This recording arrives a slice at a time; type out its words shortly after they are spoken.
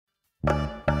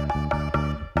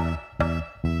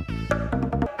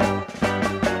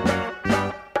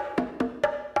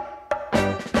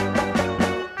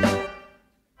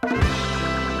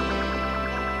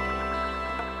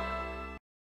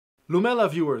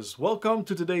Lumela viewers, welcome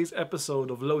to today's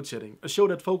episode of Load Shedding, a show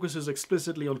that focuses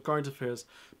explicitly on current affairs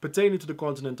pertaining to the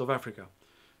continent of Africa.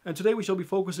 And today we shall be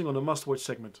focusing on a must-watch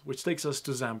segment, which takes us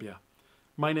to Zambia.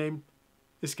 My name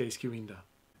is Kees Kibinda.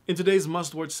 In today's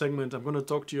must-watch segment, I'm going to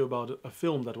talk to you about a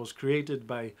film that was created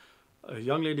by a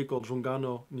young lady called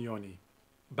Rungano Nyoni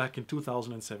back in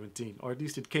 2017, or at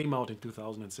least it came out in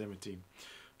 2017.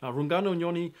 Now, Rungano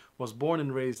Nyoni was born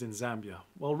and raised in Zambia.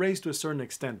 Well, raised to a certain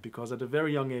extent, because at a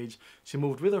very young age, she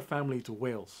moved with her family to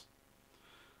Wales.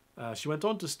 She went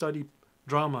on to study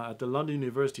drama at the London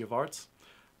University of Arts,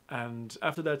 and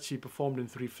after that she performed in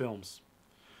 3 films.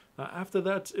 Now, after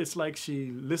that, it's like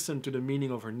she listened to the meaning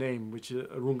of her name, which is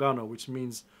Rungano, which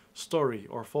means story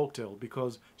or folktale,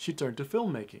 because she turned to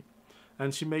filmmaking.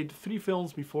 And she made 3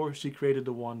 films before she created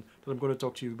the one that I'm going to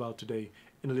talk to you about today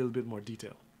in a little bit more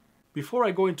detail. Before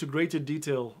I go into greater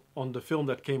detail on the film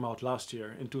that came out last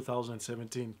year in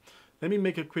 2017, let me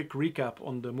make a quick recap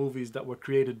on the movies that were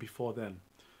created before then.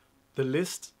 The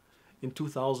List in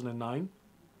 2009,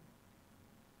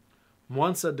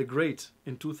 Mwansa the Great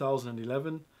in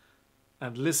 2011,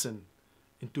 and Listen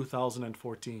in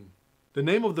 2014. The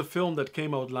name of the film that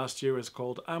came out last year is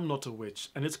called I'm Not a Witch,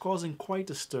 and it's causing quite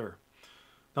a stir.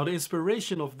 Now, the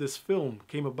inspiration of this film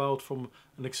came about from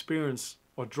an experience,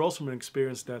 or draws from an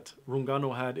experience that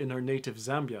Rungano had in her native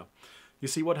Zambia. You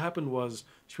see, what happened was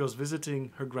she was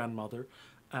visiting her grandmother,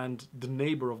 and the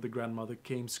neighbor of the grandmother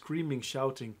came screaming,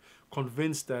 shouting,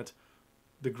 convinced that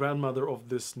the grandmother of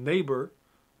this neighbor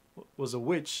was a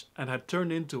witch and had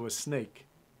turned into a snake.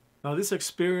 Now, this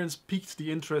experience piqued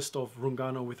the interest of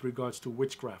Rungano with regards to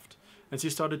witchcraft, and she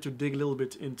started to dig a little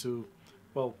bit into,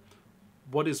 well,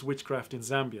 what is witchcraft in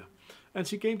Zambia? And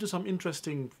she came to some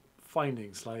interesting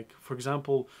findings, like, for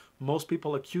example, most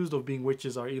people accused of being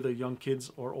witches are either young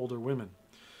kids or older women.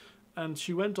 And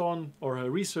she went on, or her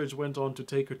research went on to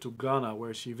take her to Ghana,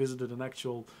 where she visited an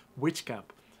actual witch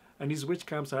camp. And these witch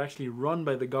camps are actually run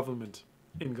by the government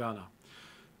in Ghana.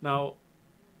 Now,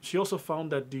 she also found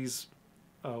that these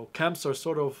camps are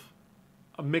sort of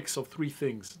a mix of 3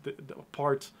 things,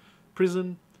 part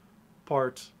prison,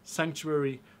 part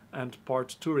sanctuary, and part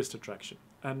tourist attraction.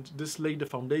 And this laid the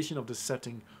foundation of the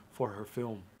setting for her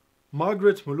film.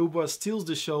 Margaret Mulubwa steals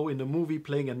the show in the movie,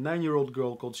 playing a 9-year-old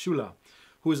girl called Shula,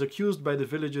 who is accused by the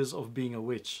villagers of being a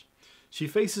witch. She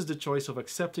faces the choice of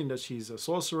accepting that she's a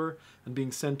sorcerer and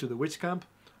being sent to the witch camp,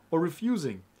 or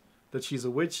refusing that she's a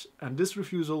witch, and this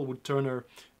refusal would turn her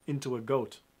into a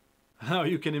goat. Now,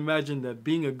 you can imagine that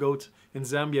being a goat in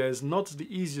Zambia is not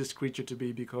the easiest creature to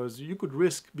be, because you could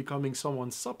risk becoming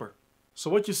someone's supper. So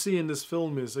what you see in this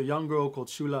film is a young girl called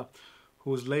Shula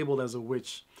who is labeled as a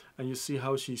witch, and you see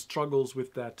how she struggles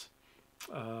with that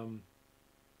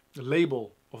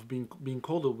label of being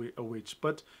called a witch.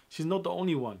 But she's not the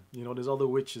only one. You know, there's other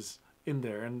witches in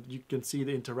there, and you can see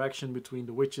the interaction between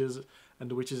the witches and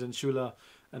Shula,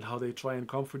 and how they try and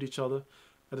comfort each other.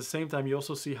 At the same time, you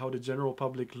also see how the general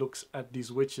public looks at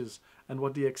these witches and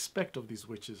what they expect of these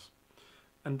witches.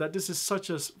 And that this is such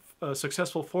a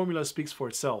successful formula speaks for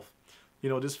itself. You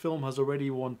know, this film has already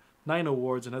won 9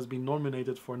 awards and has been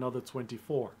nominated for another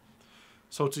 24.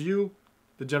 So to you,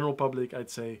 the general public,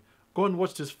 I'd say, go and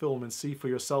watch this film and see for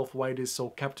yourself why it is so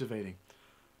captivating.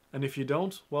 And if you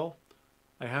don't, well,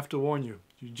 I have to warn you,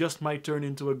 you just might turn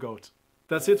into a goat.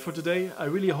 That's it for today. I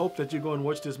really hope that you go and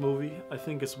watch this movie. I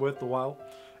think it's worth the while.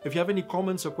 If you have any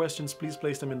comments or questions, please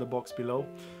place them in the box below.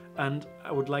 And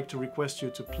I would like to request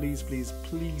you to please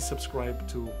subscribe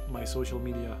to my social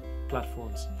media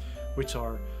platforms, which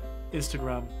are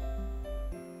Instagram,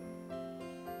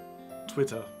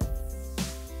 Twitter,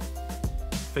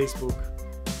 Facebook,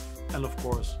 and of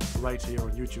course, right here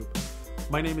on YouTube.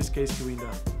 My name is Kees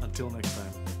Kibinda. Until next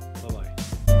time.